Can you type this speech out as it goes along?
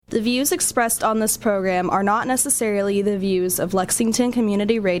The views expressed on this program are not necessarily the views of Lexington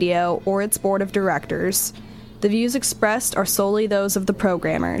Community Radio or its board of directors. The views expressed are solely those of the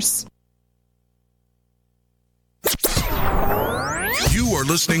programmers. You are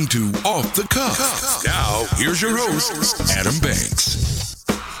listening to Off the Cuff. Now, here's your host, Adam Banks.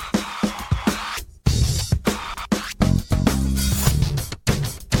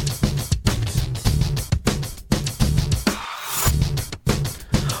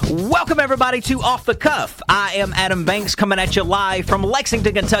 Welcome, everybody, to Off the Cuff. I am Adam Banks, coming at you live from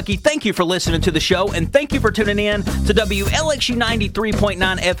Lexington, Kentucky. Thank you for listening to the show, and thank you for tuning in to WLXU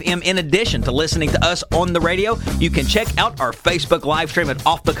 93.9 FM. In addition to listening to us on the radio, you can check out our Facebook live stream at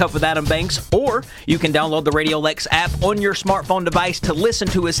Off the Cuff with Adam Banks, or you can download the Radio Lex app on your smartphone device to listen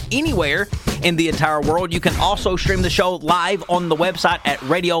to us anywhere in the entire world. You can also stream the show live on the website at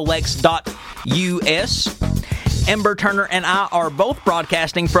radiolex.us. Ember Turner and I are both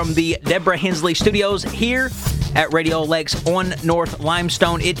broadcasting from the Deborah Hensley Studios here at Radio Lex on North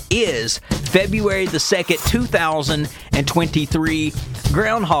Limestone. It is February the 2nd, 2023,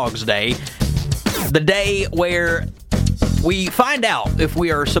 Groundhog's Day, the day where we find out if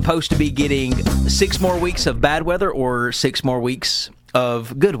we are supposed to be getting 6 more weeks of bad weather or 6 more weeks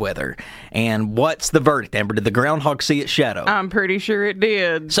of good weather. And what's the verdict, Amber? Did the groundhog see its shadow? I'm pretty sure it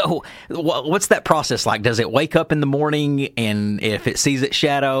did. So what's that process like? Does it wake up in the morning, and if it sees its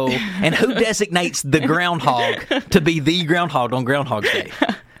shadow, and who designates the groundhog to be the groundhog on Groundhog's Day?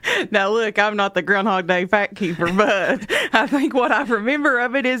 Now, look, I'm not the Groundhog Day fact keeper, but I think what I remember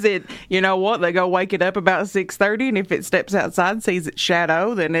of it is you know what, they go wake it up about 6:30, and if it steps outside and sees its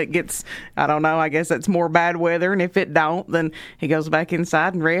shadow, then it gets, I don't know, I guess that's more bad weather, and if it don't, then he goes back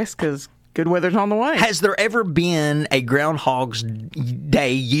inside and rests because good weather's on the way. Has there ever been a Groundhog's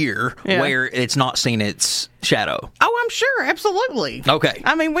Day year where it's not seen its shadow? Oh, I'm sure, absolutely. Okay.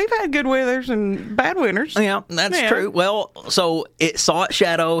 I mean, we've had good weathers and bad winters. Yeah, that's true. Well, so it saw its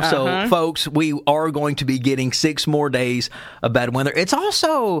shadow, so folks, we are going to be getting 6 more days of bad weather. It's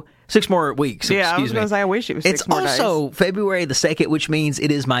also 6 more weeks. Yeah, excuse me. I was going to say, I wish it was 6 more days. It's also February the 2nd, which means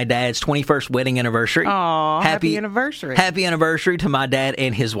it is my dad's 21st wedding anniversary. Aw, happy anniversary. Happy anniversary to my dad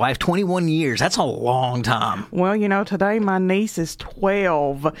and his wife. 21 years. That's a long time. Well, you know, today my niece is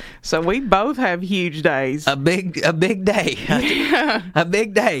 12, so we both have huge days. A big day. Yeah. A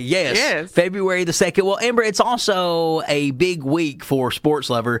big day, yes. Yes. February the 2nd. Well, Amber, it's also a big week for sports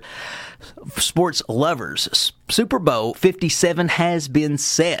lovers. Super Bowl 57 has been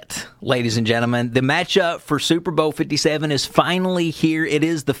set, ladies and gentlemen. The matchup for Super Bowl 57 is finally here. It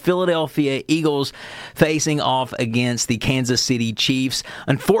is the Philadelphia Eagles facing off against the Kansas City Chiefs.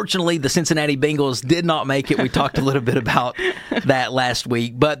 Unfortunately, the Cincinnati Bengals did not make it. We talked a little bit about that last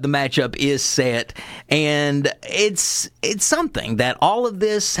week, but the matchup is set, and it's something that all of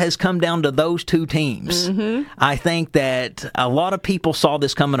this has come down to those two teams. Mm-hmm. I think that a lot of people saw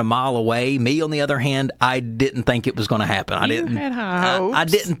this coming a mile away. Me, on the other hand, I didn't think it was going to happen. I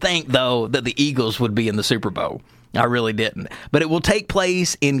didn't think, though, that the Eagles would be in the Super Bowl. I really didn't. But it will take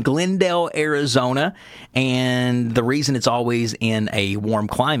place in Glendale, Arizona, and the reason it's always in a warm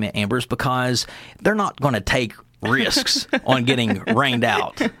climate, Amber, is because they're not going to take risks on getting rained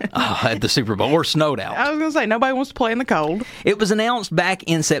out at the Super Bowl or snowed out. I was going to say, nobody wants to play in the cold. It was announced back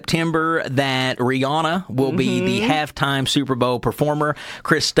in September that Rihanna will be the halftime Super Bowl performer.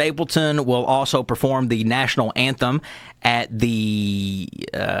 Chris Stapleton will also perform the national anthem at the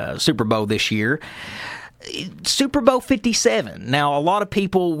Super Bowl this year. Super Bowl 57. Now, a lot of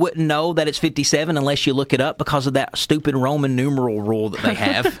people wouldn't know that it's 57 unless you look it up because of that stupid Roman numeral rule that they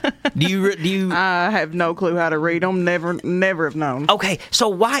have. Do you? I have no clue how to read them. Never have known. Okay, so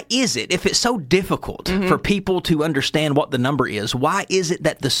why is it, if it's so difficult for people to understand what the number is, why is it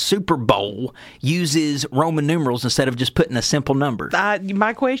that the Super Bowl uses Roman numerals instead of just putting a simple number?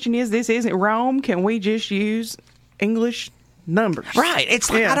 My question is, this isn't Rome. Can we just use English numbers? Right.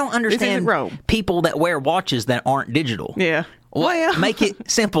 It's like, I don't understand people that wear watches that aren't digital. Yeah. Well, make it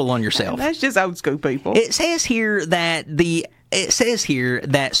simple on yourself. That's just old school people. It says here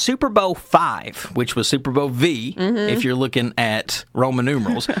that Super Bowl 5, which was Super Bowl V, if you're looking at Roman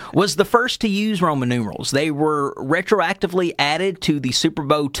numerals, was the first to use Roman numerals. They were retroactively added to the Super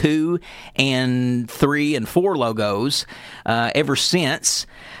Bowl 2 and 3 and 4 logos ever since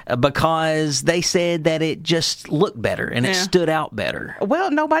because they said that it just looked better and it stood out better. Well,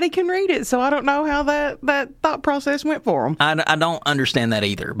 nobody can read it, so I don't know how that thought process went for them. I don't understand that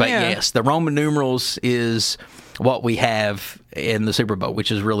either. But yes, the Roman numerals is what we have in the Super Bowl,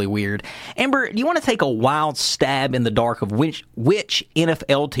 which is really weird. Amber, do you want to take a wild stab in the dark of which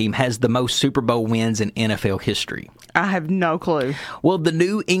NFL team has the most Super Bowl wins in NFL history? I have no clue. Well, the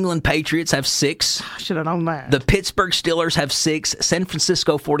New England Patriots have 6. I should have known that. The Pittsburgh Steelers have 6. San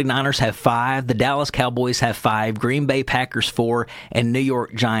Francisco 49ers have 5. The Dallas Cowboys have 5. Green Bay Packers 4. And New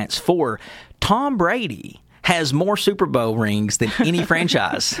York Giants 4. Tom Brady has more Super Bowl rings than any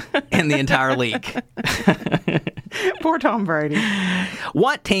franchise in the entire league. Poor Tom Brady.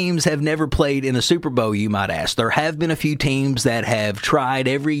 What teams have never played in the Super Bowl, you might ask? There have been a few teams that have tried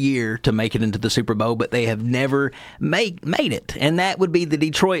every year to make it into the Super Bowl, but they have never made it. And that would be the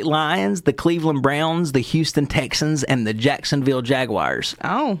Detroit Lions, the Cleveland Browns, the Houston Texans, and the Jacksonville Jaguars.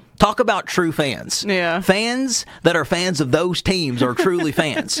 Oh. Talk about true fans. Yeah. Fans that are fans of those teams are truly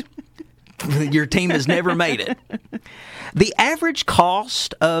fans. Your team has never made it. The average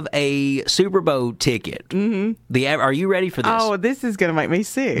cost of a Super Bowl ticket. Mm-hmm. Are you ready for this? Oh, this is going to make me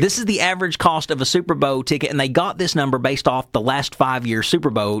sick. This is the average cost of a Super Bowl ticket, and they got this number based off the last 5-year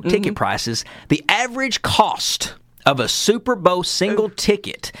Super Bowl ticket prices. The average cost of a Super Bowl single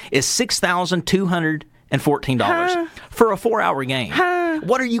ticket is $6,214 for a 4-hour game.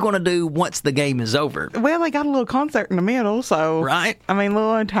 What are you going to do once the game is over? Well, they got a little concert in the middle, so... Right. I mean, a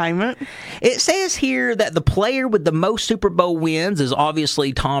little entertainment. It says here that the player with the most Super Bowl wins is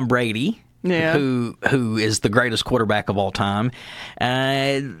obviously Tom Brady. Yeah. Who is the greatest quarterback of all time.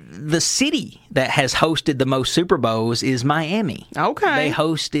 The city that has hosted the most Super Bowls is Miami. Okay. They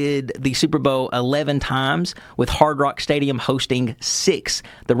hosted the Super Bowl 11 times, with Hard Rock Stadium hosting 6.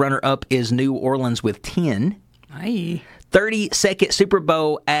 The runner-up is New Orleans with 10. Hey. 30-second Super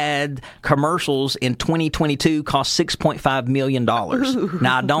Bowl ad commercials in 2022 cost $6.5 million.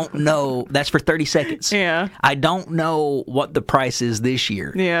 Now, I don't know. That's for 30 seconds. Yeah. I don't know what the price is this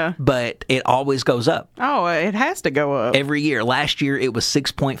year. Yeah. But it always goes up. Oh, it has to go up. Every year. Last year, it was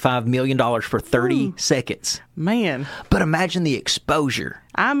 $6.5 million for 30 seconds. Man. But imagine the exposure.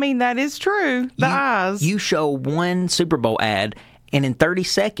 I mean, that is true. The eyes. You show one Super Bowl ad, and in 30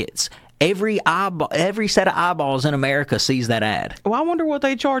 seconds... Every set of eyeballs in America sees that ad. Well, I wonder what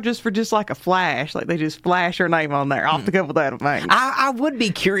they charge us for just like a flash. Like they just flash your name on there. Off the cuff of that thing. I would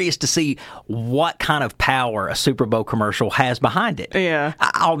be curious to see what kind of power a Super Bowl commercial has behind it. Yeah.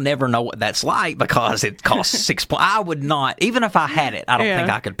 I'll never know what that's like because it costs I would not, even if I had it, I don't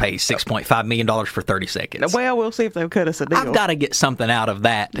think I could pay $6.5 million for 30 seconds. Well, we'll see if they'll cut us a deal. I've got to get something out of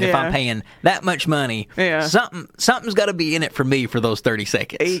that. If I'm paying that much money, something's got to be in it for me for those 30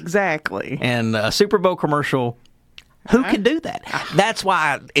 seconds. Exactly. And a Super Bowl commercial, who could do that? That's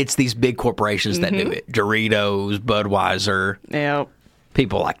why it's these big corporations that do it. Doritos, Budweiser,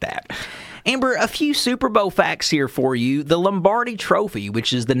 people like that. Amber, a few Super Bowl facts here for you. The Lombardi Trophy,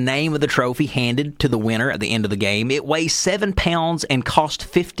 which is the name of the trophy handed to the winner at the end of the game, it weighs 7 pounds and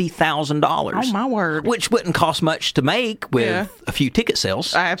cost $50,000. Oh, my word. Which wouldn't cost much to make with a few ticket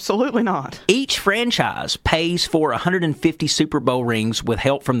sales. Absolutely not. Each franchise pays for 150 Super Bowl rings with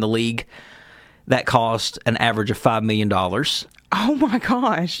help from the league. That cost an average of $5 million. Oh, my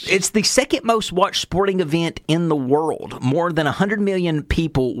gosh. It's the second most watched sporting event in the world. More than 100 million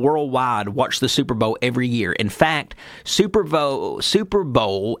people worldwide watch the Super Bowl every year. In fact, Super Bowl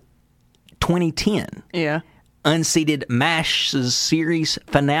 2010 unseated MASH's series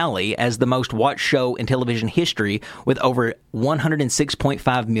finale as the most watched show in television history with over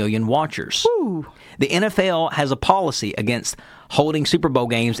 106.5 million watchers. Ooh. The NFL has a policy against holding Super Bowl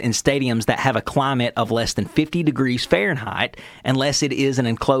games in stadiums that have a climate of less than 50 degrees Fahrenheit unless it is an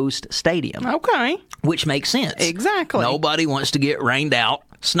enclosed stadium. Okay. Which makes sense. Exactly. Nobody wants to get rained out,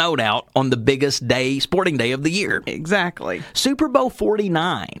 snowed out on the biggest sporting day of the year. Exactly. Super Bowl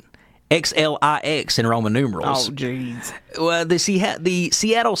 49. XLIX in Roman numerals. Oh, jeez. Well, the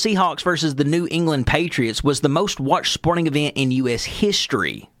Seattle Seahawks versus the New England Patriots was the most watched sporting event in U.S.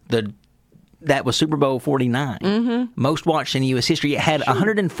 history. That was Super Bowl 49. Mm-hmm. Most watched in U.S. history. It had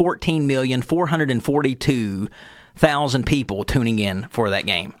 114,442,000 people tuning in for that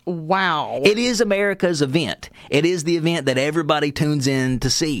game. Wow. It is America's event. It is the event that everybody tunes in to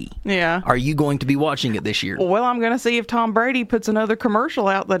see. Yeah. Are you going to be watching it this year? Well, I'm going to see if Tom Brady puts another commercial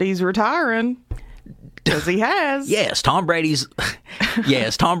out that he's retiring. Because he has. Yes, Tom Brady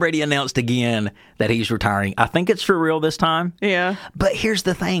announced again that he's retiring. I think it's for real this time. Yeah. But here's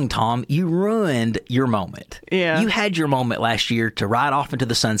the thing, Tom. You ruined your moment. Yeah. You had your moment last year to ride off into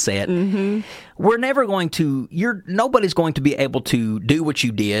the sunset. Mm-hmm. Nobody's going to be able to do what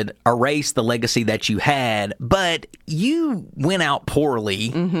you did, erase the legacy that you had, but you went out poorly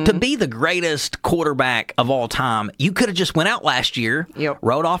to be the greatest quarterback of all time. You could have just went out last year,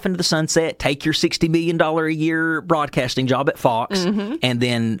 rode off into the sunset, take your $60 million million a year broadcasting job at Fox, and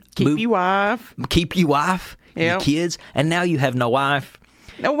then Keep your wife. Your Yep. kids, and now you have no wife.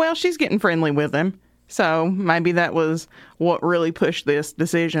 Oh, well, she's getting friendly with him. So maybe that was what really pushed this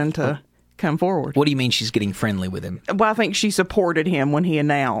decision to come forward. What do you mean she's getting friendly with him? Well, I think she supported him when he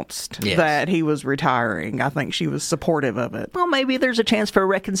announced Yes. that he was retiring. I think she was supportive of it. Well, maybe there's a chance for a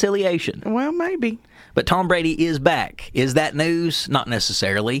reconciliation. Well, maybe. But Tom Brady is back. Is that news? Not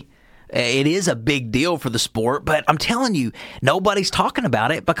necessarily. It is a big deal for the sport, but I'm telling you, nobody's talking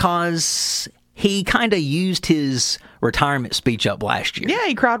about it because he kind of used his retirement speech up last year. Yeah,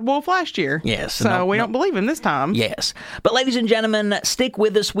 he cried wolf last year. Yes. So we don't believe him this time. Yes. But ladies and gentlemen, stick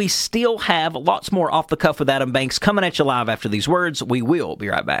with us. We still have lots more Off the Cuff with Adam Banks coming at you live after these words. We will be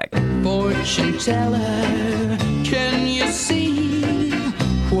right back. Fortune teller, can you see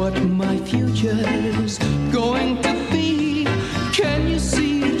what my future's going to be? Can you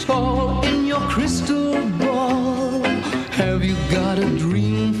see it all in your crystal ball? Have you got a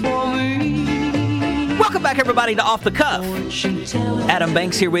dream for me? Welcome back, everybody, to Off the Cuff. Fortune teller, Adam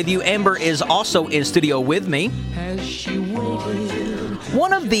Banks here with you. Amber is also in studio with me. has she waited?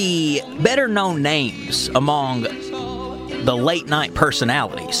 One of the better known names among the late night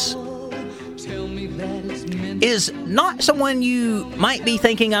personalities Tell me that it's meant. is not someone you might be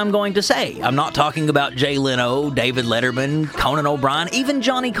thinking I'm going to say. I'm not talking about Jay Leno, David Letterman, Conan O'Brien, even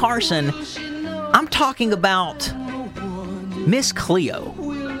Johnny Carson. I'm talking about Miss Cleo.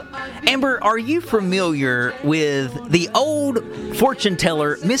 Amber, are you familiar with the old fortune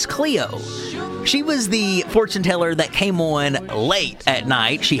teller, Miss Cleo? She was the fortune teller that came on late at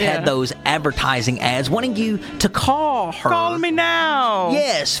night. She had Yeah. those advertising ads wanting you to call her. Call me now.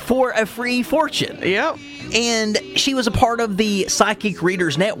 Yes, for a free fortune. Yep. And she was a part of the Psychic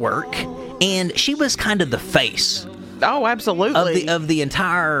Readers Network, and she was kind of the face Oh, absolutely. of the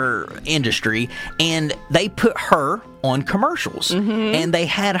entire industry, and they put her on commercials, and they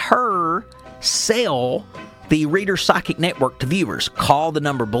had her sell the Reader Psychic Network to viewers. Call the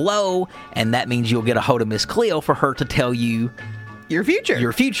number below, and that means you'll get a hold of Miss Cleo for her to tell you Your future.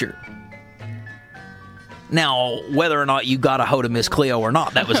 your future. Now, whether or not you got a hold of Miss Cleo or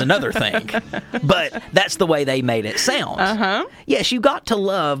not, that was another thing. But that's the way they made it sound. Uh-huh. Yes, you got to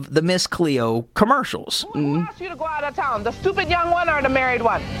love the Miss Cleo commercials. Who asked you to go out of town? The stupid young one or the married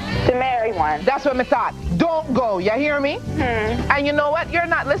one? The married one. That's what I thought. Don't go. You hear me? And you know what? You're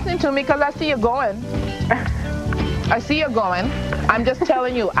not listening to me because I see you going. I see you going. I'm just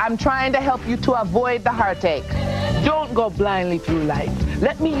telling you, I'm trying to help you to avoid the heartache. Don't go blindly through life.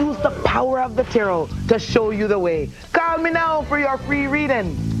 Let me use the power of the tarot to show you the way. Call me now for your free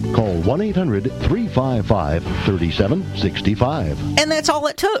reading. Call 1-800-355-3765. And that's all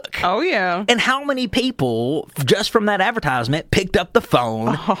it took. Oh, yeah. And how many people, just from that advertisement, picked up the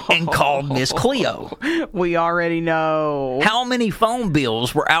phone and called Miss Cleo? We already know. How many phone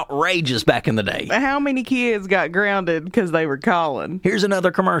bills were outrageous back in the day? How many kids got grounded because they were calling? Here's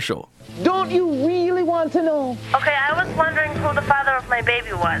another commercial. Don't you really want to know? Okay, I was wondering who the father of my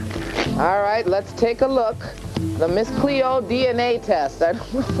baby was. All right, let's take a look. The Miss Cleo DNA test.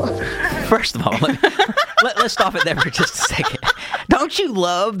 First of all, let's stop it there for just a second. Don't you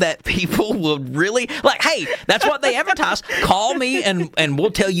love that people will really, like, hey, that's what they advertise. Call me and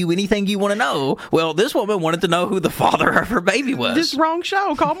we'll tell you anything you want to know. Well, this woman wanted to know who the father of her baby was. This wrong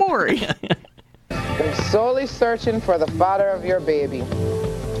show. Call Maury. I'm solely searching for the father of your baby.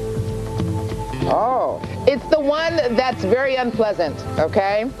 Oh, it's the one that's very unpleasant,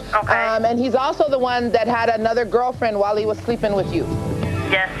 okay? Okay. And he's also the one that had another girlfriend while he was sleeping with you.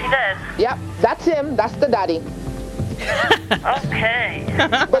 Yes, he did. Yep, that's him. That's the daddy. Okay.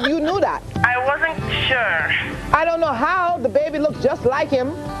 But you knew that. I wasn't sure. I don't know how. The baby looked just like him.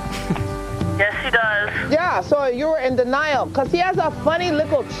 Yes, he does. Yeah, so you were in denial because he has a funny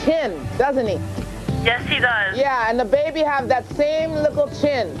little chin, doesn't he? Yes, he does. Yeah, and the baby have that same little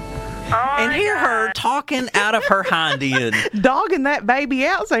chin. Oh, And my hear her God. talking out of her hind end. Dogging that baby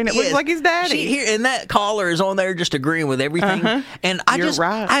out, saying it looks Yes. like his daddy. And that caller is on there just agreeing with everything. And I You're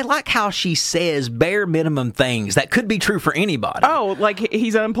right. I like how she says bare minimum things that could be true for anybody. Oh, like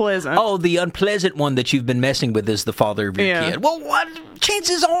he's unpleasant. Oh, the unpleasant one that you've been messing with is the father of your Yeah. kid. Well, what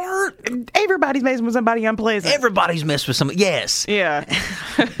chances are Everybody's messing with somebody unpleasant. everybody's messed with somebody? Yes. Yeah.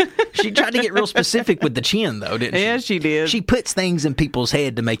 She tried to get real specific with the chin, though, didn't she? Yeah, she did. She puts things in people's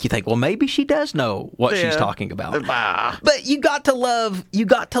head to make you think, well, maybe she does know what she's Yeah. talking about. Bah. But you got to love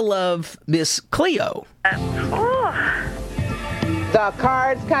Miss Cleo. Ooh. The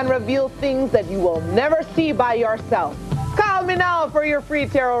cards can reveal things that you will never see by yourself. Call me now for your free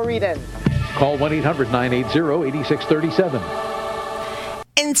tarot reading. Call 1-800-980-8637.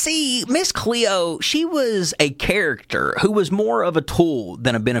 And see, Miss Cleo, she was a character who was more of a tool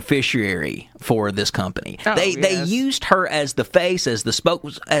than a beneficiary for this company. Oh, They used her as the face, as the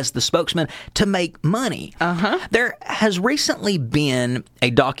spokesman to make money. There has recently been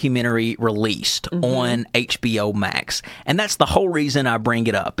a documentary released on HBO Max, and that's the whole reason I bring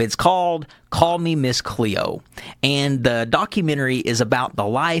it up. It's called Call Me Miss Cleo, and the documentary is about the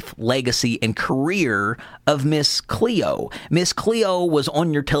life, legacy, and career of Miss Cleo. Miss Cleo was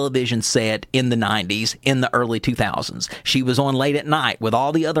on your television set in the 90s, in the early 2000s. She was on late at night with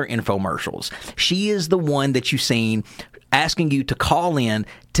all the other infomercials. She is the one that you've seen asking you to call in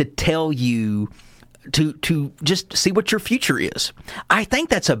to tell you to just see what your future is. I think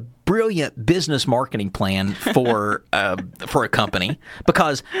that's a brilliant business marketing plan for a company,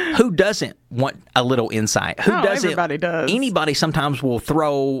 because who doesn't want a little insight? Who doesn't? Everybody does. Anybody sometimes will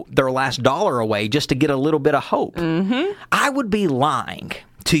throw their last dollar away just to get a little bit of hope. I would be lying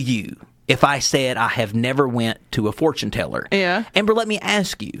to you if I said I have never went to a fortune teller. Yeah. Amber, let me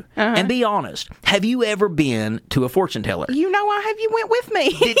ask you, and be honest, have you ever been to a fortune teller? You know I have. You went with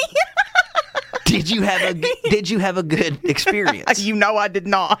me. Did you have a good experience? You know I did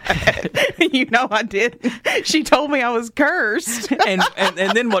not. You know I didn't. She told me I was cursed. And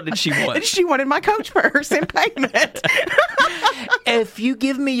then what did she want? She wanted my Coach purse in payment. If you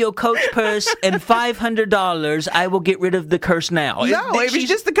give me your Coach purse and $500, I will get rid of the curse now. No, it was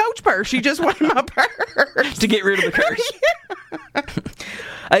just the Coach purse. She just wanted my purse. To get rid of the curse.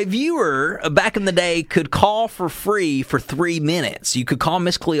 A viewer back in the day could call for free for 3 minutes. You could call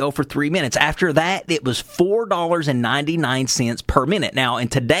Miss Cleo for 3 minutes. After that, it was $4.99 per minute. Now, in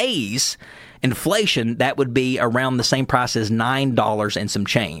today's inflation, that would be around the same price as $9 and some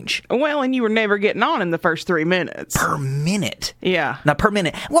change. Well, and you were never getting on in the first 3 minutes. Per minute. Yeah. Now, per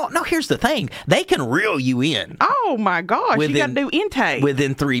minute. Well, no, here's the thing. They can reel you in. Oh, my gosh. You got to do intake.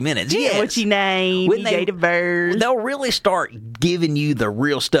 Within 3 minutes. Yeah, Yes. what's your name? Your date of birth. They'll really start giving you the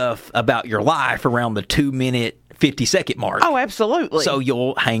real stuff about your life around the 2-minute, 50-second mark. Oh, absolutely. So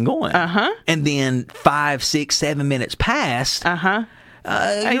you'll hang on. And then 5, 6, 7 minutes pass. You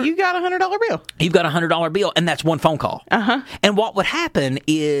got a $100 bill. You've got a $100 bill, and that's one phone call. And what would happen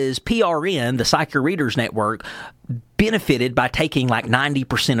is PRN, the Psych Your Readers Network, benefited by taking like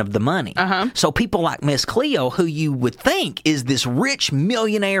 90% of the money. So people like Miss Cleo, who you would think is this rich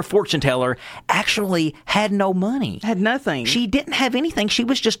millionaire fortune teller, actually had no money. Had nothing. She didn't have anything. She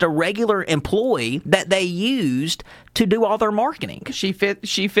was just a regular employee that they used to do all their marketing. She fit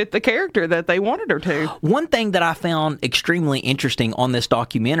the character that they wanted her to. One thing that I found extremely interesting on this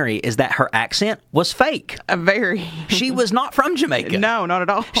documentary is that her accent was fake. She was not from Jamaica. No, not at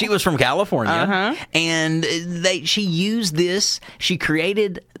all. She was from California. And she used this. She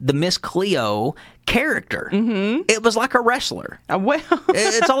created the Miss Cleo character. It was like a wrestler. Well,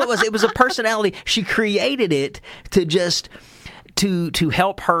 it's all it was. It was a personality. She created it to just to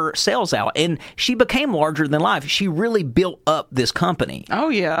help her sales out, and she became larger than life. She really built up this company. Oh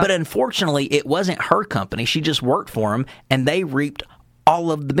yeah. But unfortunately, it wasn't her company. She just worked for them, and they reaped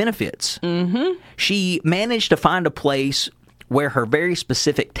all of the benefits. She managed to find a place where her very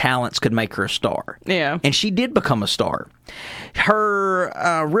specific talents could make her a star. Yeah. And she did become a star.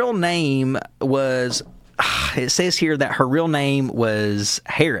 Her real name was, it says here that her real name was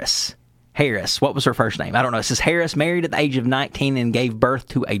Harris. What was her first name? I don't know. It says Harris married at the age of 19 and gave birth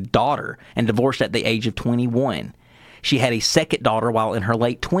to a daughter, and divorced at the age of 21. She had a second daughter while in her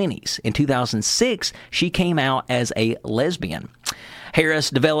late 20s. In 2006, she came out as a lesbian. Harris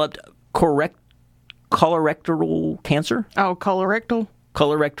developed colorectal cancer. Oh, colorectal?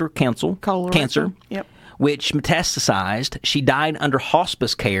 Colorectal cancer. Yep. Which metastasized. She died under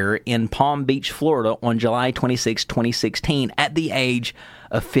hospice care in Palm Beach, Florida on July 26, 2016 at the age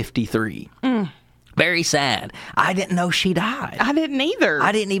of 53. Very sad. I didn't know she died. I didn't either.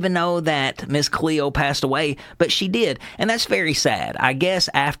 I didn't even know that Miss Cleo passed away, but she did. And that's very sad. I guess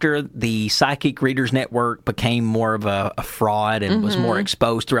after the Psychic Readers Network became more of a fraud and was more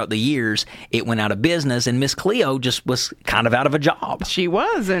exposed throughout the years, it went out of business, and Miss Cleo just was kind of out of a job. She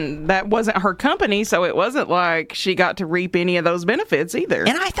was, and that wasn't her company, so it wasn't like she got to reap any of those benefits either.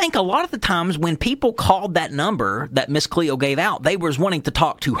 And I think a lot of the times when people called that number that Miss Cleo gave out, they was wanting to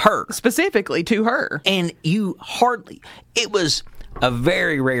talk to her. Specifically to her. And it was a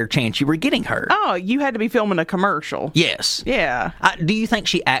very rare chance you were getting her. Oh, you had to be filming a commercial. Yes. Yeah. Do you think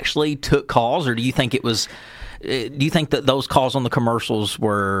she actually took calls, or do you think it was, do you think that those calls on the commercials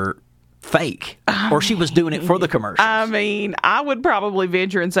were fake, or she was doing it for the commercials. I mean, I would probably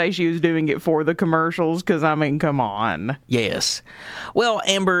venture and say she was doing it for the commercials because, I mean, come on. Yes. Well,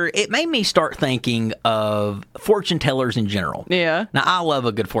 Amber, it made me start thinking of fortune tellers in general. Yeah. Now, I love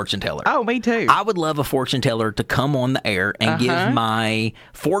a good fortune teller. Oh, me too. I would love a fortune teller to come on the air and give my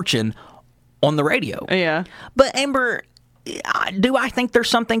fortune on the radio. Yeah. But, Amber, do I think there's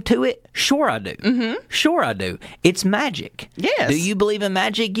something to it? Sure I do. Mm-hmm. Sure I do. It's magic. Yes. Do you believe in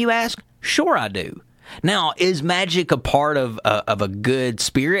magic, you ask? Sure I do. Now, is magic a part of a good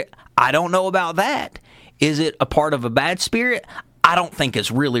spirit? I don't know about that. Is it a part of a bad spirit? I don't think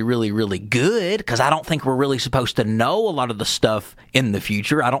it's really, really, really good, because I don't think we're really supposed to know a lot of the stuff in the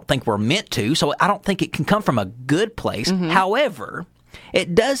future. I don't think we're meant to, so I don't think it can come from a good place. Mm-hmm. However,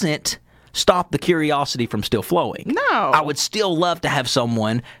 it doesn't stop the curiosity from still flowing. No. I would still love to have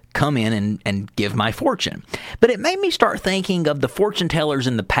someone come in and give my fortune. But it made me start thinking of the fortune tellers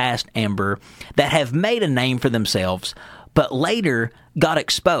in the past, Amber, that have made a name for themselves, but later got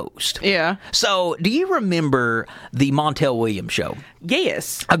exposed. Yeah. So, do you remember the Montel Williams show?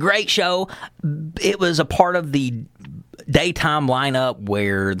 Yes. A great show. It was a part of the daytime lineup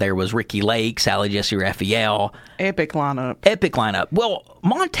where there was Ricky Lake, Sally Jesse Raphael. Epic lineup. Epic lineup. Well,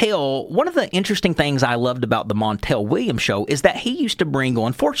 Montel, one of the interesting things I loved about the Montel Williams show is that he used to bring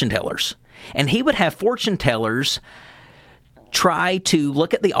on fortune tellers. And he would have fortune tellers try to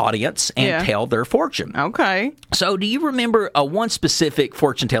look at the audience and tell their fortune. Okay. So, do you remember one specific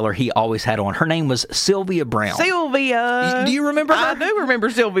fortune teller he always had on? Her name was Sylvia Brown. Sylvia. Do you remember her? I do remember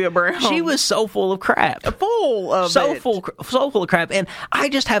Sylvia Brown. She was so full of crap. Full of so it. full of crap. And I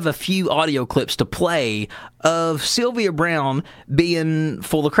just have a few audio clips to play of Sylvia Brown being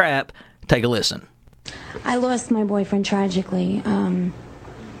full of crap. Take a listen. I lost my boyfriend tragically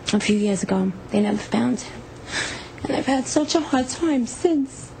a few years ago. They never found him. And I've had such a hard time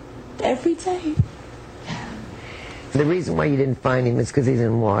since, every day. The reason why you didn't find him is because he's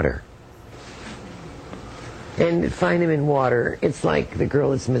in water. And to find him in water, it's like the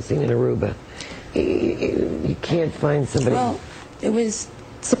girl that's missing in Aruba. You can't find somebody. Well, it was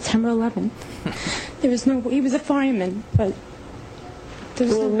September 11th. There was no, he was a fireman, but there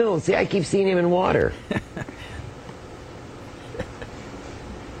was no, see, I keep seeing him in water.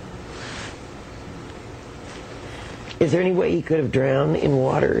 Is there any way he could have drowned in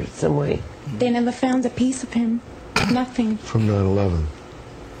water some way? They never found a piece of him. Nothing. From 9/11.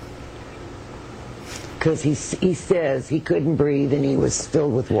 Because he says he couldn't breathe and he was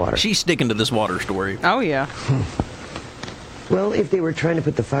filled with water. She's sticking to this water story. Oh, yeah. Well, if they were trying to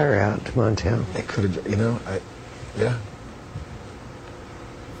put the fire out, Montel. They could have, yeah.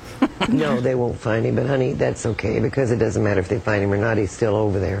 No, they won't find him, but honey, that's okay, because it doesn't matter if they find him or not, he's still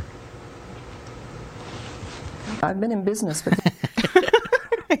over there. I've been in business with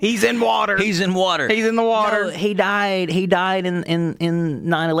He's in water. He's in water. He's in the water. No, he died in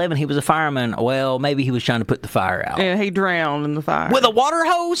 9/11. He was a fireman. Well, maybe he was trying to put the fire out. Yeah, he drowned in the fire. With a water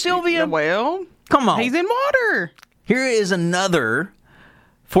hose, Sylvia? Well, come on. He's in water. Here is another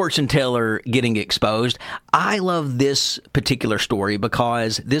fortune teller getting exposed. I love this particular story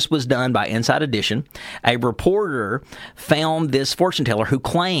because this was done by Inside Edition. A reporter found this fortune teller who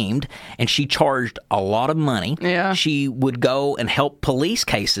claimed, and she charged a lot of money. Yeah. She would go and help police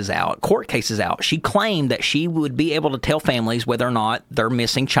cases out, court cases out. She claimed that she would be able to tell families whether or not their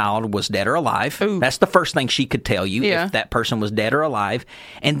missing child was dead or alive. Ooh. That's the first thing she could tell you, if that person was dead or alive.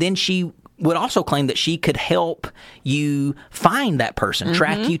 And then she would also claim that she could help you find that person,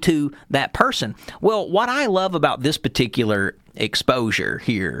 track you to that person. Well, what I love about this particular exposure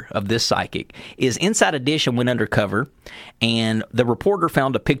here of this psychic is Inside Edition went undercover, and the reporter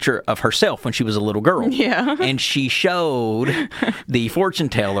found a picture of herself when she was a little girl. Yeah. And she showed the fortune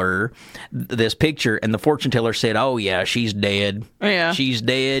teller this picture, and the fortune teller said, "Oh yeah, she's dead. Yeah. She's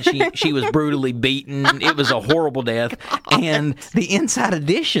dead. She was brutally beaten. It was a horrible death." And the Inside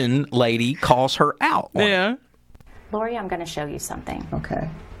Edition lady calls her out on it. Lori, I'm going to show you something. Okay.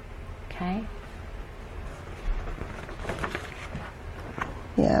 Okay?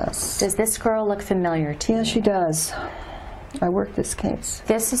 Yes. Does this girl look familiar to you? Yes, she does. I worked this case.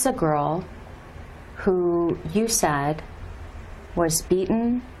 This is a girl who you said was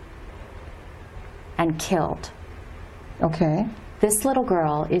beaten and killed. Okay. This little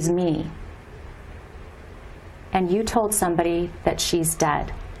girl is me. And you told somebody that she's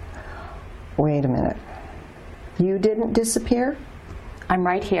dead. Wait a minute. You didn't disappear? I'm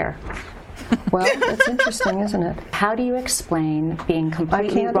right here. Well, that's interesting, isn't it? How do you explain being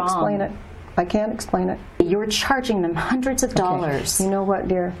completely wrong? I can't explain it. I can't explain it. You're charging them hundreds of dollars. You know what,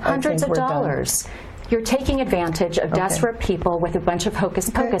 dear? Hundreds of dollars. You're taking advantage of desperate people with a bunch of hocus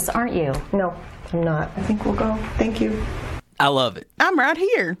pocus, aren't you? No, I'm not. I think we'll go. Thank you. I love it. I'm right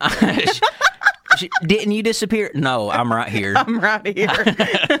here. Didn't you disappear? No, I'm right here. I'm right here.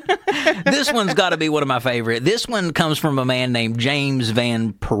 This one's got to be one of my favorite. This one comes from a man named James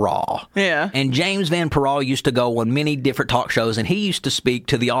Van Peral. Yeah. And James Van Peral used to go on many different talk shows, and he used to speak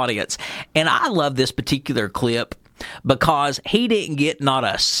to the audience. And I love this particular clip because he didn't get not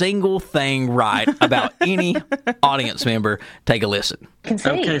a single thing right about any audience member. Take a listen.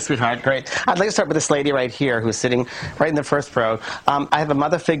 Okay, sweetheart, great. I'd like to start with this lady right here who's sitting right in the first row. I have a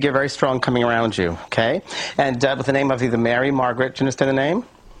mother figure, very strong, coming around you, okay? And with the name of either Mary, Margaret, do you understand the name?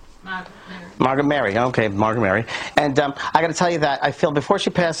 Margaret Mary. Okay, Margaret Mary. And I got to tell you that I feel before she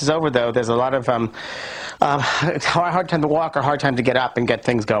passes over, though, there's a lot of hard time to walk or hard time to get up and get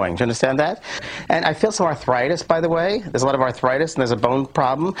things going. Do you understand that? And I feel some arthritis, by the way. There's a lot of arthritis, and there's a bone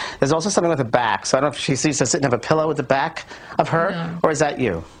problem. There's also something with the back. So I don't know if she sees us sitting have a pillow at the back of her, No. or is that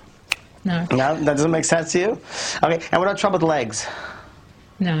you? No. No? That doesn't make sense to you? Okay, and what about trouble with legs?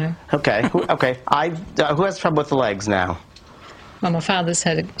 No. Okay, who has trouble with the legs now? Well, my father's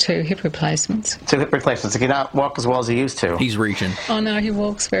had 2 hip replacements. 2 hip replacements. He cannot walk as well as he used to. He's reaching. Oh, no, he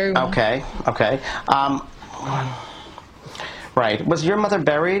walks very well. Okay. Right. Was your mother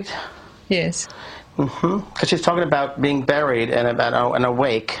buried? Yes. Because she's talking about being buried and about an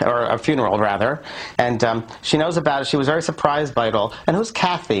wake, or a funeral, rather. And she knows about it. She was very surprised by it all. And who's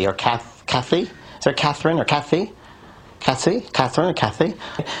Kathy, or Kathy? Is there Catherine or Kathy? Catherine or Kathy?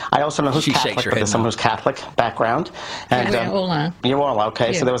 I also know who's She Catholic, shakes her but head there's someone who's Catholic background. And, We all are. You all are,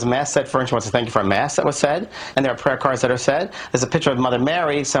 okay. Yeah. So there was a mass said for her, and she wants to thank you for a mass that was said, and there are prayer cards that are said. There's a picture of Mother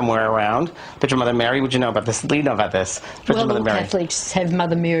Mary somewhere around. Picture of Mother Mary. Would you know about this? Do you know about this? Picture Well, of Mother all Mary. Catholics have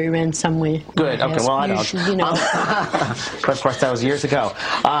Mother Mary around somewhere. Good. Okay. Well, I don't. Usually, you know. But of course, that was years ago.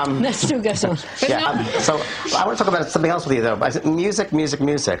 That still goes on. Yeah. So I want to talk about something else with you, though. I said music.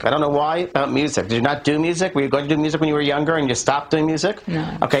 I don't know why about music. Did you not do music? Were you going to do music when you were younger and you stopped doing music?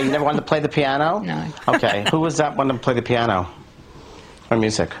 No. Okay. You never wanted to play the piano? No. Okay. Who was that one to play the piano or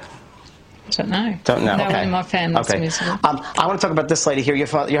music? Don't know. Don't know. No Okay. one in my family's Okay. musical. I want to talk about this lady here. Your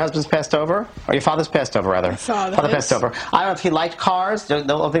husband's passed over, or your father's passed over, rather. Father passed over. I don't know if he liked cars. The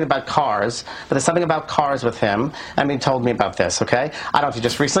whole thing about cars, but there's something about cars with him. I mean, told me about this. Okay. I don't know if he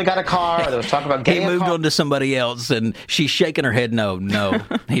just recently got a car, or there was talk about He getting a moved car. on to somebody else, and she's shaking her head. No,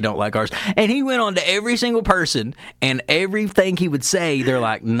 he don't like cars. And he went on to every single person, and everything he would say, they're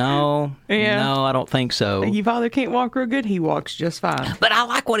like, no, I don't think so. Your father can't walk real good. He walks just fine. But I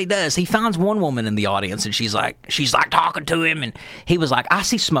like what he does. He finds one woman in the audience, and she's like talking to him, and he was like, I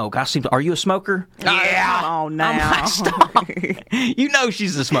see smoke. Are you a smoker? Yeah. Come on now. I'm like, stop. You know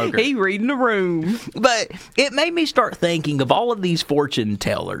she's a smoker. He reading the room. But it made me start thinking of all of these fortune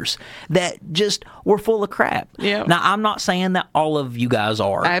tellers that just were full of crap. Yeah. Now, I'm not saying that all of you guys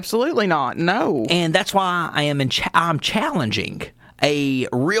are. Absolutely not. No. And that's why I'm challenging a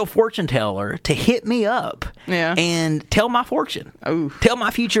real fortune teller to hit me up and tell my fortune. Tell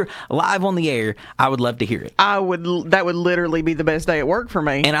my future live on the air. I would love to hear it. That would literally be the best day at work for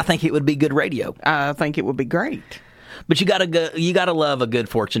me. And I think it would be good radio. I think it would be great. But you gotta love a good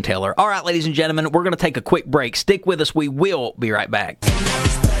fortune teller. All right, ladies and gentlemen, we're going to take a quick break. Stick with us. We will be right back.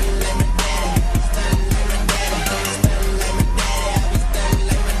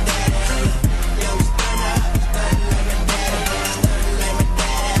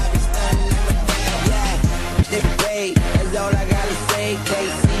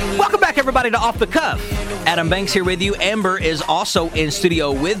 Welcome back, everybody, to Off the Cuff. Adam Banks here with you. Amber is also in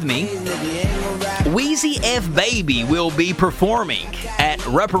studio with me. Wheezy F Baby will be performing at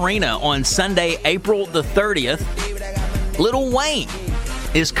Rupp Arena on Sunday, April the 30th. Lil Wayne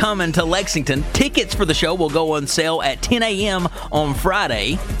is coming to Lexington. Tickets for the show will go on sale at 10 a.m. on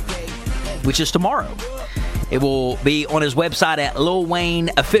Friday, which is tomorrow. It will be on his website at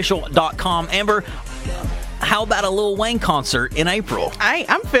lilwayneofficial.com. Amber, how about a Lil Wayne concert in April?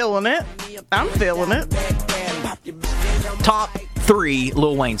 I'm feeling it. I'm feeling it. Top 3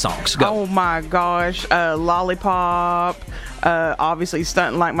 Lil Wayne songs. Go. Oh my gosh. Lollipop. Obviously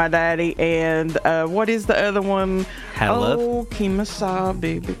Stunting Like My Daddy. And what is the other one? How to Love? Oh,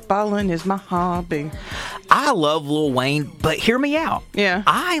 Kemosabe. Ballin' is my hobby. I love Lil Wayne, but hear me out. Yeah.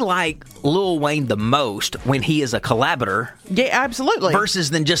 I like Lil Wayne the most when he is a collaborator. Yeah, absolutely. Versus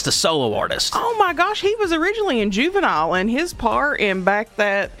than just a solo artist. Oh my gosh, he was originally in Juvenile, and his part in Back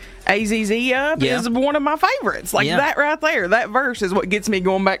That AZZ Up Yeah. is one of my favorites. Like Yeah. that right there, that verse is what gets me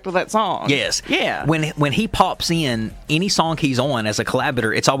going back to that song. Yes. Yeah. When he pops in any song he's on as a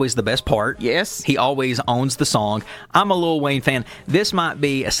collaborator, it's always the best part. Yes. He always owns the song. I'm a Lil Wayne fan. This might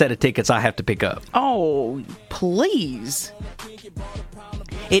be a set of tickets I have to pick up. Oh, please.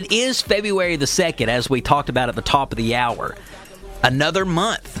 It is February the 2nd, as we talked about at the top of the hour. Another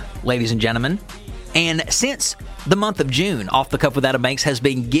month, ladies and gentlemen. And since the month of June, Off the Cuff with Adam Banks has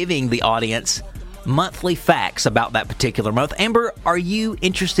been giving the audience monthly facts about that particular month. Amber, are you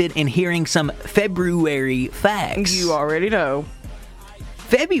interested in hearing some February facts? You already know.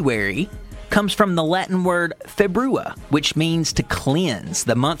 February comes from the Latin word februa, which means to cleanse.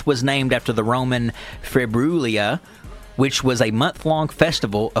 The month was named after the Roman Februlia, which was a month-long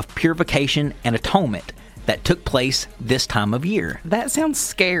festival of purification and atonement that took place this time of year. That sounds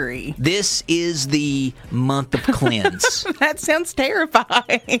scary. This is the month of cleanse. That sounds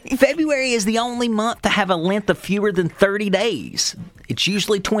terrifying. February is the only month to have a length of fewer than 30 days. It's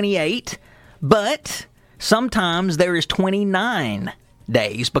usually 28, but sometimes there is 29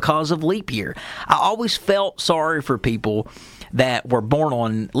 days because of leap year. I always felt sorry for people that were born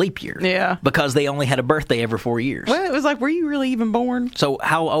on leap year. Yeah. Because they only had a birthday every 4 years. Well, it was like, were you really even born? So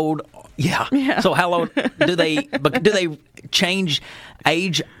how old? Yeah. So how old do they change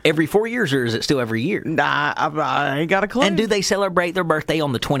age every 4 years, or is it still every year? Nah, I ain't got a clue. And do they celebrate their birthday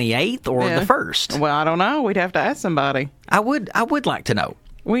on the 28th or the 1st? Well, I don't know. We'd have to ask somebody. I would like to know.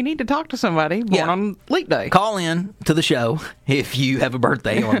 We need to talk to somebody born on leap day. Call in to the show if you have a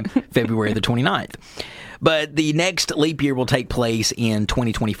birthday on February the 29th. But the next leap year will take place in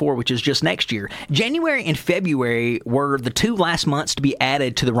 2024, which is just next year. January and February were the two last months to be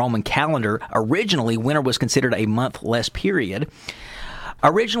added to the Roman calendar. Originally, winter was considered a month-less period.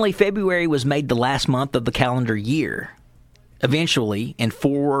 Originally, February was made the last month of the calendar year. Eventually, in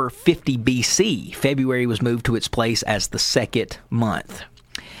 450 BC, February was moved to its place as the second month.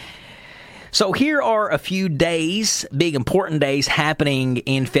 So here are a few days, big important days happening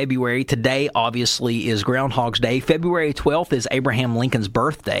in February. Today, obviously, is Groundhog's Day. February 12th is Abraham Lincoln's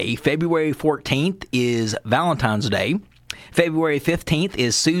birthday. February 14th is Valentine's Day. February 15th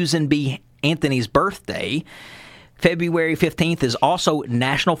is Susan B. Anthony's birthday. February 15th is also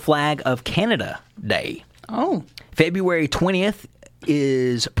National Flag of Canada Day. Oh. February 20th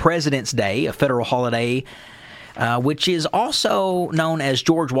is President's Day, a federal holiday, which is also known as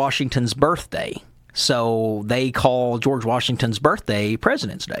George Washington's birthday. So they call George Washington's birthday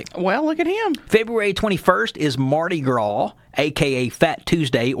President's Day. Well, look at him. February 21st is Mardi Gras, a.k.a. Fat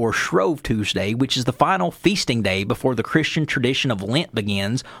Tuesday or Shrove Tuesday, which is the final feasting day before the Christian tradition of Lent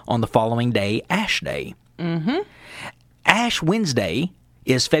begins on the following day, Ash Day. Mm-hmm. Ash Wednesday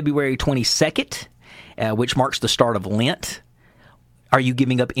is February 22nd, which marks the start of Lent. Are you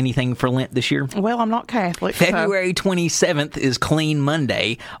giving up anything for Lent this year? Well, I'm not Catholic. February 27th is Clean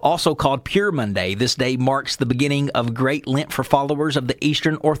Monday, also called Pure Monday. This day marks the beginning of Great Lent for followers of the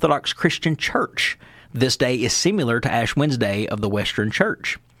Eastern Orthodox Christian Church. This day is similar to Ash Wednesday of the Western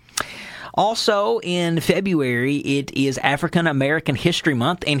Church. Also in February, it is African American History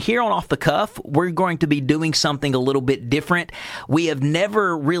Month, and here on Off the Cuff, we're going to be doing something a little bit different. We have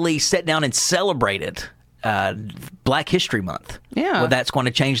never really sat down and celebrated Black History Month. Yeah. Well, that's going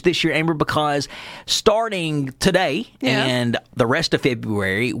to change this year, Amber, because starting today and the rest of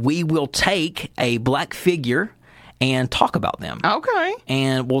February, we will take a black figure and talk about them. Okay.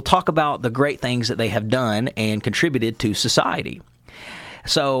 And we'll talk about the great things that they have done and contributed to society.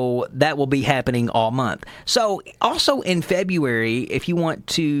 So that will be happening all month. So also in February, if you want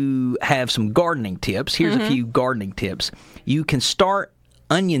to have some gardening tips, here's a few gardening tips. You can start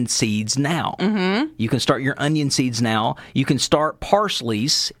onion seeds now. Mm-hmm. You can start your onion seeds now. You can start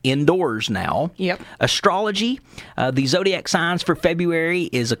parsleys indoors now. Yep. Astrology, the zodiac signs for February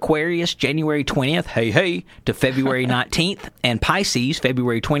is Aquarius, January 20th, hey, to February 19th, and Pisces,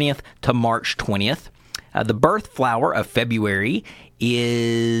 February 20th to March 20th. The birth flower of February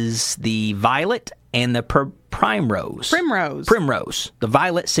is the violet and the primrose. Primrose. The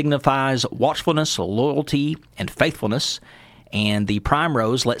violet signifies watchfulness, loyalty, and faithfulness. And the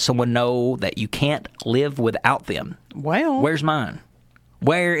primrose lets someone know that you can't live without them. Well. Where's mine?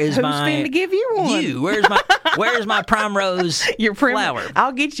 Where is Who's my... finna give you one? You. Where's my primrose flower?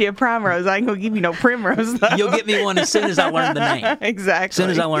 I'll get you a primrose. I ain't going to give you no primrose, though. You'll get me one as soon as I learn the name. Exactly. As soon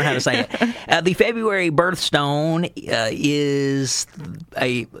as I learn how to say it. The February birthstone is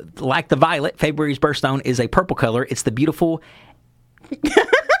like the violet. February's birthstone is a purple color. It's the beautiful...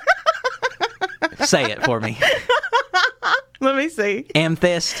 Say it for me. Let me see.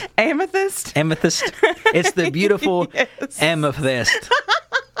 Amethyst. Amethyst? Amethyst. It's the beautiful Yes. amethyst.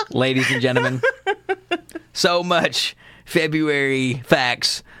 ladies and gentlemen. So much February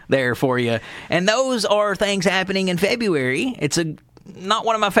facts there for you. And those are things happening in February. It's not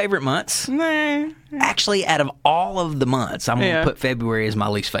one of my favorite months. Nah. Actually, out of all of the months, I'm going to put February as my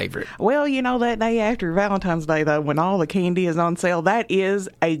least favorite. Well, you know, that day after Valentine's Day, though, when all the candy is on sale, that is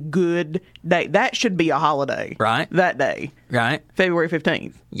a good day. That should be a holiday. Right. That day. Right. February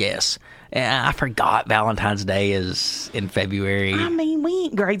 15th. Yes. And I forgot Valentine's Day is in February. I mean, we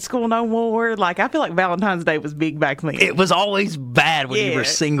ain't grade school no more. Like, I feel like Valentine's Day was big back then. It was always bad when you were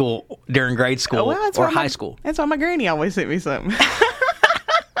single during grade school or high school. That's why my granny always sent me something.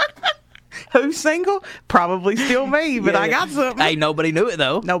 Who's single? Probably still me, but I got something. Hey, nobody knew it,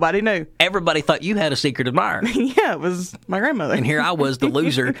 though. Nobody knew. Everybody thought you had a secret admirer. Yeah, it was my grandmother. And here I was, the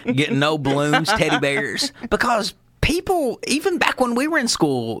loser, getting no balloons, teddy bears. Because people, even back when we were in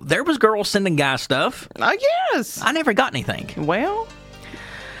school, there was girls sending guy stuff. Oh, yes. I never got anything. Well,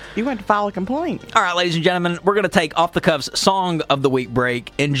 you went to file a complaint. All right, ladies and gentlemen, we're going to take Off the Cuff's Song of the Week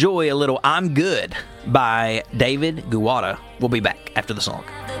break. Enjoy a little I'm Good by David Guetta. We'll be back after the song.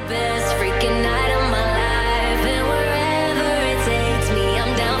 Best freaking night of my life, and wherever it takes me,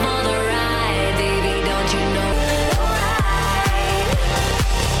 I'm down for the ride, baby, don't you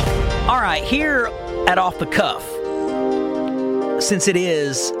know? All right, here at Off the Cuff, since it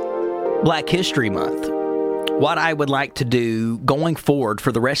is Black History Month, what I would like to do going forward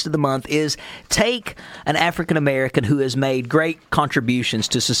for the rest of the month is take an African American who has made great contributions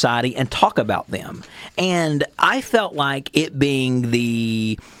to society and talk about them. And I felt like it being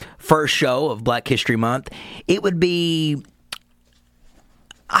the first show of Black History Month, I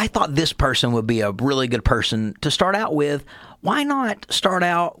thought this person would be a really good person to start out with. Why not start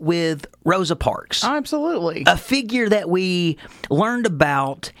out with Rosa Parks? Absolutely. A figure that we learned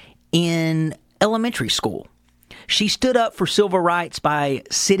about in elementary school. She stood up for civil rights by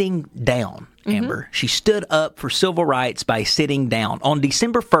sitting down, Amber. She stood up for civil rights by sitting down. On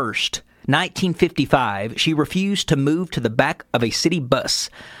December 1st, 1955, she refused to move to the back of a city bus.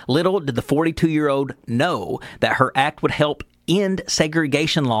 Little did the 42-year-old know that her act would help end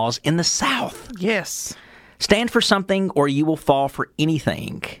segregation laws in the South. Yes. Stand for something or you will fall for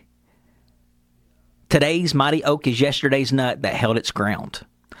anything. Today's mighty oak is yesterday's nut that held its ground.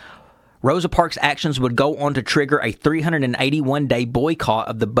 Rosa Parks' actions would go on to trigger a 381-day boycott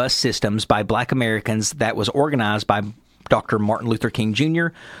of the bus systems by Black Americans that was organized by Dr. Martin Luther King Jr.,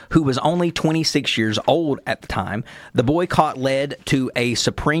 who was only 26 years old at the time. The boycott led to a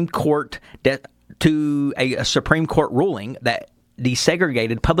Supreme Court ruling that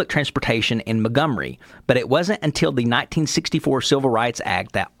desegregated public transportation in Montgomery. But it wasn't until the 1964 Civil Rights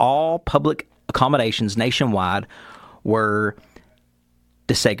Act that all public accommodations nationwide were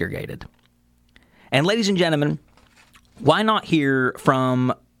desegregated. And ladies and gentlemen, why not hear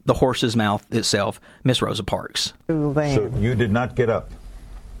from the horse's mouth itself, Miss Rosa Parks? So you did not get up?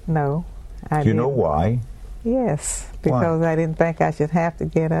 No. Do you know why? Yes, because I didn't think I should have to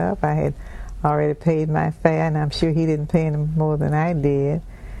get up. I had already paid my fare, and I'm sure he didn't pay any more than I did.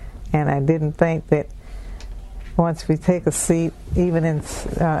 And I didn't think that once we take a seat, even in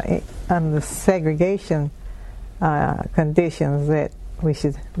under segregation conditions, that we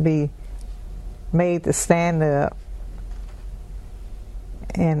should be made to stand up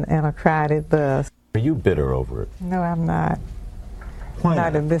in a crowded bus. Are you bitter over it? No, I'm not. Why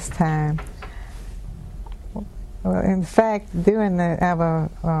not at this time. Well, in fact, during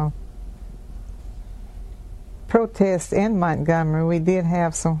our protest in Montgomery, we did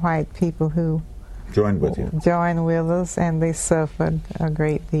have some white people who joined with you. Joined with us, and they suffered a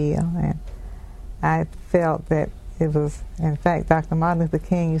great deal. And I felt that it was, in fact, Dr. Martin Luther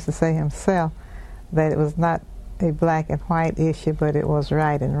King used to say himself that it was not a black and white issue, but it was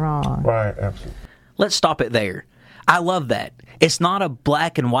right and wrong. Right, absolutely. Let's stop it there. I love that. It's not a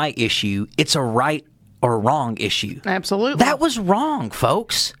black and white issue. It's a right or wrong issue. Absolutely. That was wrong,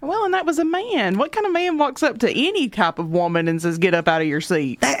 folks. Well, and that was a man. What kind of man walks up to any type of woman and says, get up out of your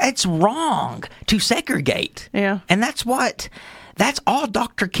seat? It's wrong to segregate. Yeah. And that's all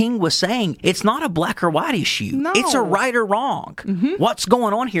Dr. King was saying. It's not a black or white issue. No. It's a right or wrong. Mm-hmm. What's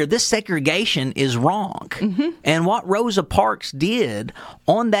going on here? This segregation is wrong. Mm-hmm. And what Rosa Parks did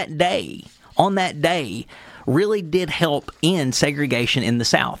on that day, really did help end segregation in the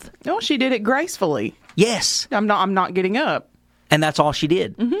South. Oh, she did it gracefully. Yes. I'm not getting up. And that's all she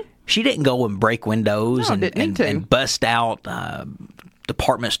did. Mm-hmm. She didn't go and break windows and bust out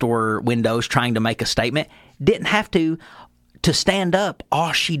department store windows trying to make a statement. Didn't have to stand up.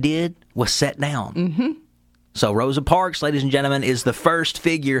 All she did was sit down. Mm-hmm. So Rosa Parks, ladies and gentlemen, is the first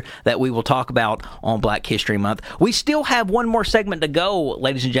figure that we will talk about on Black History Month. We still have one more segment to go,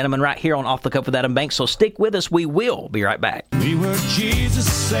 ladies and gentlemen, right here on Off the Cuff with Adam Banks, so stick with us. We will be right back. We were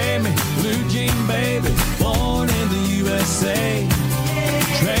Jesus, save me, blue jean baby, born in the USA.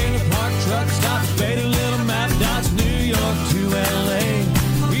 Trailer park truck stop, faded little map dots, New York to LA.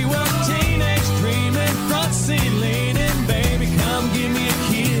 We were teenage dreaming, front seat leaning, baby, come give me a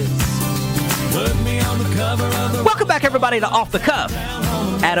kiss. Put me on the cover of the... Welcome back, everybody, to Off the Cuff.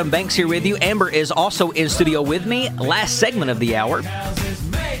 Adam Banks here with you. Amber is also in studio with me. Last segment of the hour.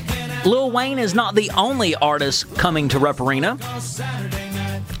 Lil Wayne is not the only artist coming to Rupp Arena.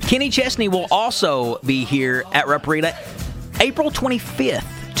 Kenny Chesney will also be here at Rupp Arena April 25th,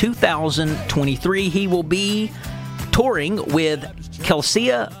 2023. He will be touring with Kelsea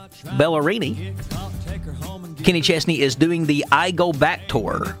Ballerini. Kenny Chesney is doing the I Go Back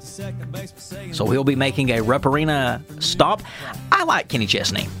tour. So he'll be making a Rupp Arena stop. I like Kenny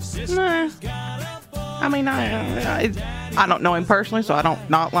Chesney. Nah. I mean, I don't know him personally, so I don't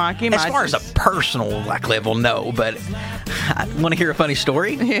not like him. As far as a personal level, no, but I want to hear a funny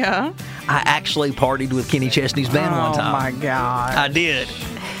story. Yeah. I actually partied with Kenny Chesney's band one time. Oh, my God. I did.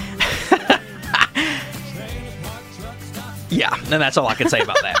 Yeah, and that's all I can say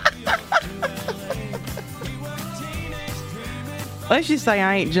about that. Let's just say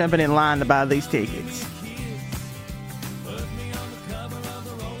I ain't jumping in line to buy these tickets.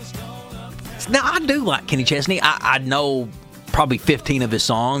 Now, I do like Kenny Chesney. I know probably 15 of his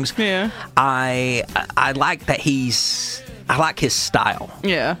songs. Yeah. I like that I like his style.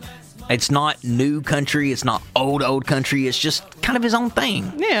 Yeah. It's not new country. It's not old country. It's just kind of his own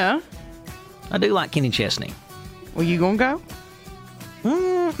thing. Yeah. I do like Kenny Chesney. Well, you gonna go?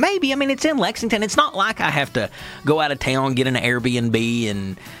 Maybe. I mean, it's in Lexington. It's not like I have to go out of town, get an Airbnb,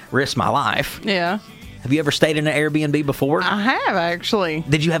 and risk my life. Yeah. Have you ever stayed in an Airbnb before? I have, actually.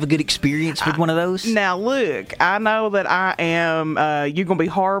 Did you have a good experience with one of those? Now, look, I know that I am, you're going to be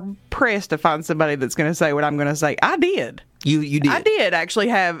hard-pressed to find somebody that's going to say what I'm going to say. I did. You did? I did actually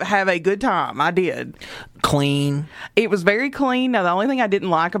have a good time. I did. Clean? It was very clean. Now, the only thing I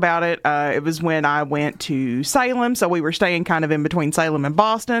didn't like about it, it was when I went to Salem. So we were staying kind of in between Salem and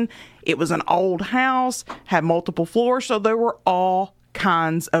Boston. It was an old house, had multiple floors, so there were all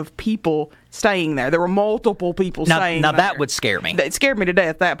kinds of people staying there. There were multiple people staying there. Now, that would scare me. It scared me to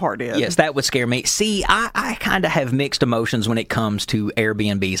death, that part did. Yes, that would scare me. See, I kind of have mixed emotions when it comes to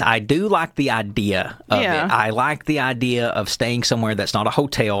Airbnbs. I do like the idea of it. I like the idea of staying somewhere that's not a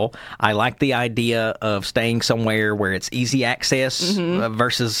hotel. I like the idea of staying somewhere where it's easy access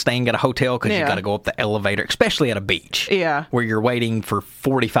versus staying at a hotel because you got to go up the elevator, especially at a beach. Yeah. Where you're waiting for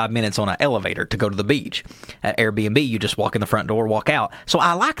 45 minutes on an elevator to go to the beach. At Airbnb, you just walk in the front door, walk out. So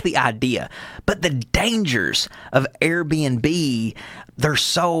I like the idea. But the dangers of Airbnb, there's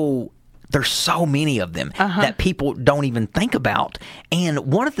so many of them that people don't even think about.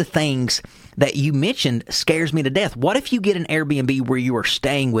 And one of the things that you mentioned scares me to death. What if you get an Airbnb where you are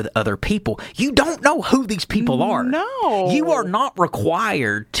staying with other people? You don't know who these people are. No. You are not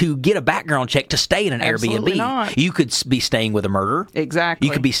required to get a background check to stay in an Absolutely Airbnb. Not. You could be staying with a murderer. Exactly.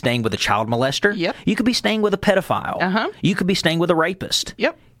 You could be staying with a child molester. Yep. You could be staying with a pedophile. You could be staying with a rapist.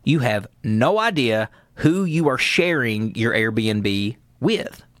 Yep. You have no idea who you are sharing your Airbnb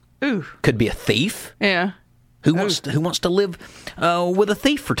with. Ooh. Could be a thief. Yeah. Who wants to live with a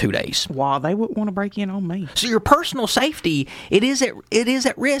thief for 2 days? Wow, they wouldn't want to break in on me. So your personal safety, it is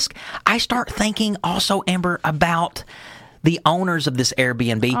at risk. I start thinking also, Amber, about the owners of this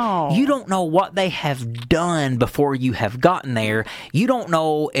Airbnb. Oh. You don't know what they have done before you have gotten there. You don't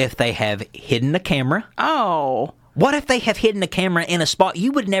know if they have hidden a camera. Oh. What if they have hidden a camera in a spot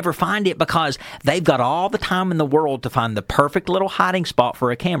you would never find it because they've got all the time in the world to find the perfect little hiding spot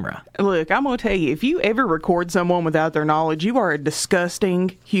for a camera? Look, I'm going to tell you, if you ever record someone without their knowledge, you are a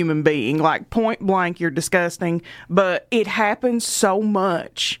disgusting human being. Like, point blank, you're disgusting. But it happens so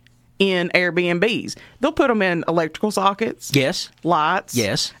much in Airbnbs. They'll put them in electrical sockets. Yes. Lights.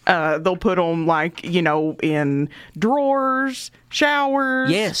 Yes. They'll put them, like, in drawers,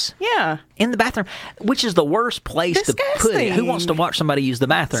 showers. Yes. Yeah. In the bathroom, which is the worst place to put it. Who wants to watch somebody use the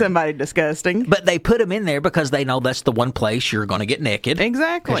bathroom? Somebody disgusting. But they put them in there because they know that's the one place you're going to get naked.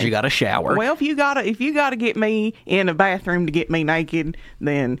 Exactly. Because you got a shower. Well, if you gotta get me in a bathroom to get me naked,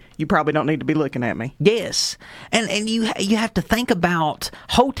 then you probably don't need to be looking at me. Yes. And you have to think about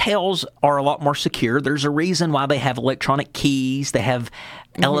hotels are a lot more secure. There's a reason why they have electronic keys. They have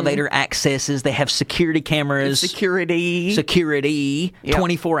elevator accesses. They have security cameras. Security.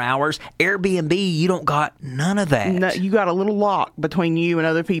 24 hours. Airbnb, you don't got none of that. No, you got a little lock between you and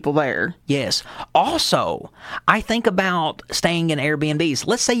other people there. Yes. Also, I think about staying in Airbnbs.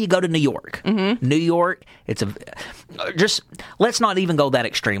 Let's say you go to New York. New York, let's not even go that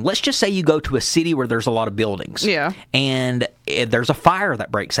extreme. Let's just say you go to a city where there's a lot of buildings. Yeah. And there's a fire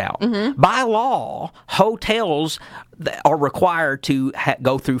that breaks out. By law, hotels are required to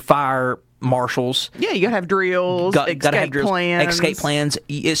go through fire marshals. Yeah, you gotta have drills, escape plans.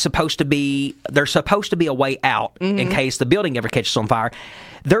 There's supposed to be a way out in case the building ever catches on fire.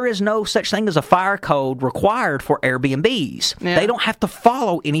 There is no such thing as a fire code required for Airbnbs. Yeah. They don't have to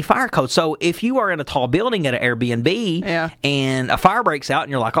follow any fire code. So if you are in a tall building at an Airbnb and a fire breaks out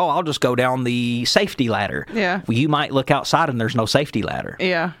and you're like, oh, I'll just go down the safety ladder. Yeah. Well, you might look outside and there's no safety ladder.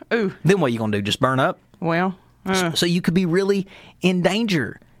 Yeah. Ooh. Then what are you going to do? Just burn up? Well. So you could be really in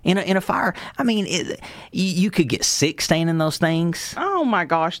danger in a fire. I mean, you could get sick staying in those things. Oh my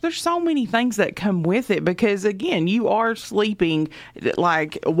gosh, there's so many things that come with it because again, you are sleeping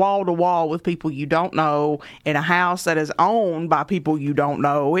like wall to wall with people you don't know in a house that is owned by people you don't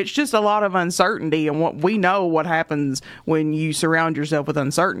know. It's just a lot of uncertainty, and what happens when you surround yourself with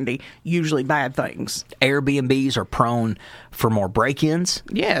uncertainty, usually bad things. Airbnbs are prone for more break-ins.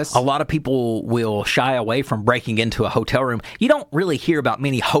 Yes. A lot of people will shy away from breaking into a hotel room. You don't really hear about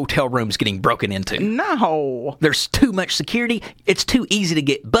many hotel rooms getting broken into. No. There's too much security. It's too easy to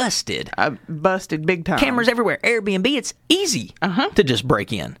get busted. Busted big time. Cameras everywhere. Airbnb, it's easy to just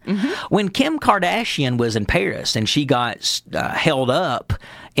break in. When Kim Kardashian was in Paris and she got held up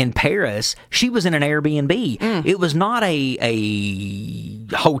in Paris, she was in an Airbnb. It was not a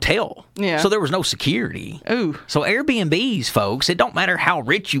hotel. Yeah. So there was no security. Ooh. So Airbnbs, folks, it don't matter how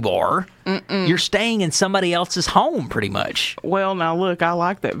rich you are. You're staying in somebody else's home pretty much. Well, now look, I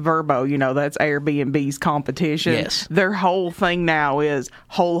like that Vrbo, that's Airbnb's competition. Yes. Their whole thing now is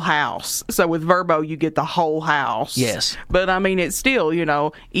whole house. So with Vrbo, you get the whole house. Yes. But I mean, it's still,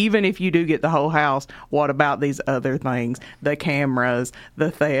 even if you do get the whole house, what about these other things? The cameras,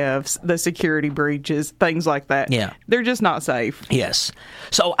 the thefts, the security breaches, things like that. Yeah. They're just not safe. Yes.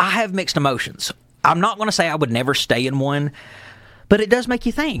 So I have mixed emotions. I'm not going to say I would never stay in one, but it does make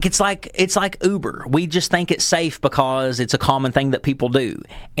you think. It's like Uber. We just think it's safe because it's a common thing that people do.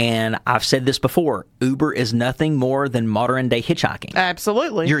 And I've said this before. Uber is nothing more than modern day hitchhiking.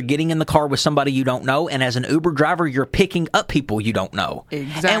 Absolutely. You're getting in the car with somebody you don't know, and as an Uber driver, you're picking up people you don't know.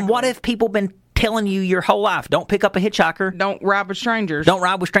 Exactly. And what if people been telling you your whole life, don't pick up a hitchhiker. Don't ride with strangers. Don't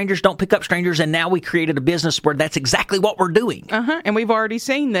ride with strangers. Don't pick up strangers. And now we created a business where that's exactly what we're doing. And we've already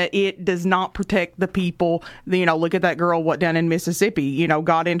seen that it does not protect the people. Look at that girl, down in Mississippi,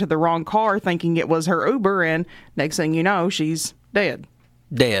 got into the wrong car thinking it was her Uber. And next thing you know, she's dead.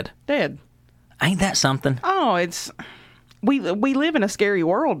 Dead. Ain't that something? Oh, we live in a scary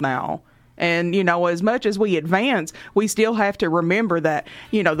world now. And, as much as we advance, we still have to remember that,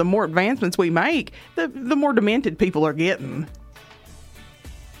 the more advancements we make, the more demented people are getting.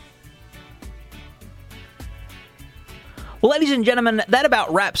 Well, ladies and gentlemen, that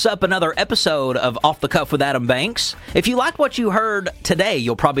about wraps up another episode of Off the Cuff with Adam Banks. If you like what you heard today,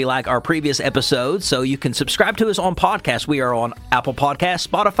 you'll probably like our previous episodes, so you can subscribe to us on podcasts. We are on Apple Podcasts,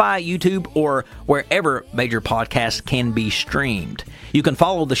 Spotify, YouTube, or wherever major podcasts can be streamed. You can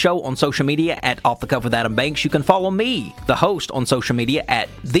follow the show on social media at Off the Cuff with Adam Banks. You can follow me, the host, on social media at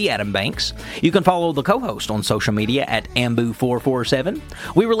The Adam Banks. You can follow the co-host on social media at Ambu447.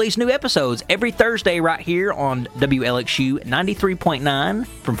 We release new episodes every Thursday right here on WLXU 93.9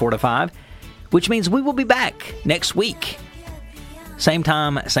 from 4 to 5, which means we will be back next week. Same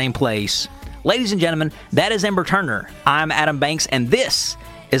time, same place. Ladies and gentlemen, that is Ember Turner. I'm Adam Banks, and this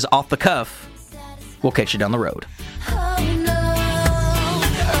is Off the Cuff. We'll catch you down the road.